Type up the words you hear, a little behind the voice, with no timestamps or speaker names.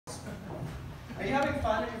Are you having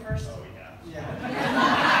fun at your first? Oh, yeah.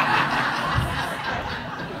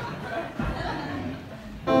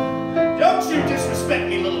 Yeah. Don't you disrespect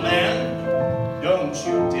me, little man. Don't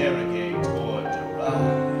you derogate or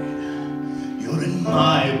deride. You're in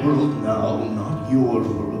my world now, not your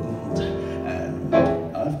world. And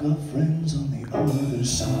I've got friends on the other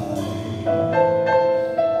side.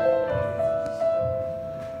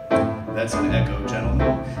 That's an echo,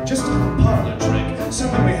 gentlemen. Just a little parlor trick.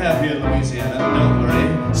 Something we have here in Louisiana. Don't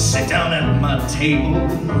worry. Sit down at my table.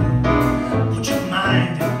 Put your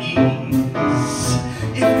mind at ease.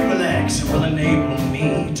 If you relax, it will enable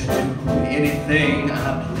me to do anything I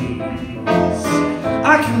please.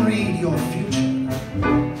 I can read your future.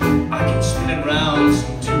 I can spin it round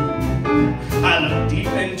some too. I look deep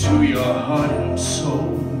into your heart and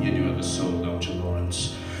soul. You do have a soul, don't you,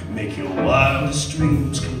 Lawrence? Make your wildest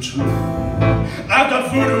dreams come true. I've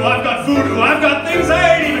got voodoo, I've got voodoo, I've got things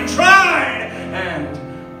I ain't even tried. And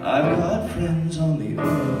I've got friends on the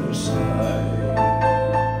other side.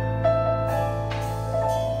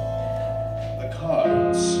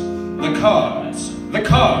 The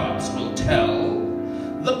cards will tell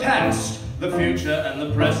the past, the future, and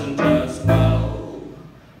the present as well.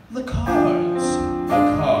 The cards,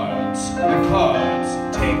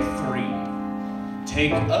 take 3.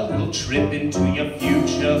 Take a little trip into your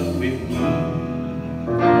future with me.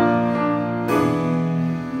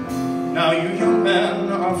 Now you young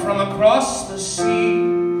men are from across the sea.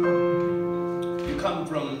 You come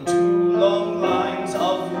from 2 long lines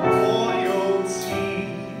of royalty.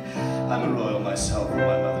 I'm a royal myself on my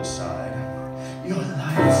mother's side. Your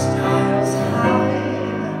lifestyle's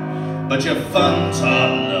high, but your funds are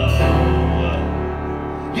low.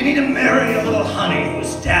 You need to marry a little honey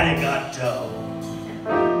whose daddy got dough.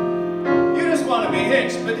 You just want to be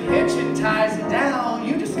hitched, but hitching ties it down.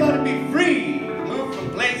 You just got to be free, move from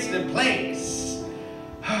place to place.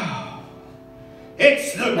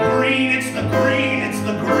 It's the green, it's the green, it's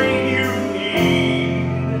the green you need.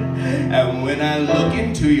 And when I look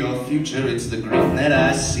into your future, it's the green that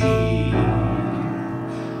I see.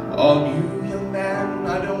 On you, young man,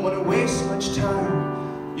 I don't want to waste much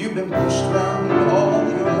time. You've been pushed around all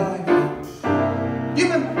your life.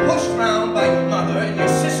 You've been pushed around by your mother and your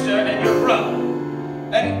sister and your brother.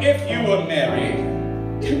 And if you were married,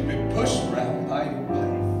 you've been pushed around by your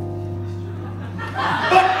wife.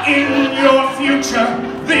 But in your future,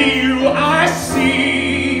 the you I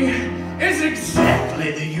see is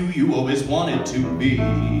exactly the you always wanted to be.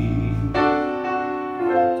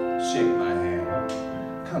 Shake my hand.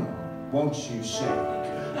 Come on, won't you shake a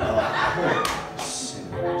poor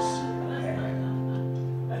sinner's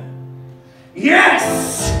hand?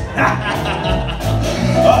 Yes!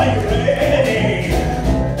 Are you ready?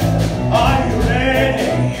 Are you ready?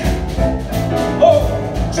 Oh,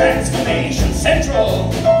 Transformation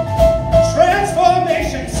Central!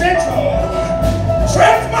 Transformation Central!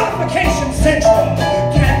 Transmogrification Central!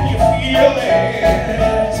 Can you feel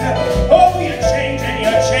it? Oh, you're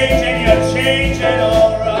changing,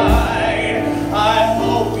 alright. I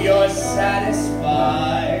hope you're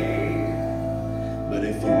satisfied. But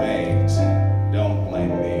if you ain't, don't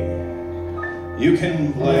blame me. You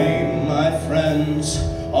can blame my friends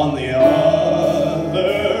on the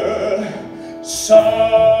other side.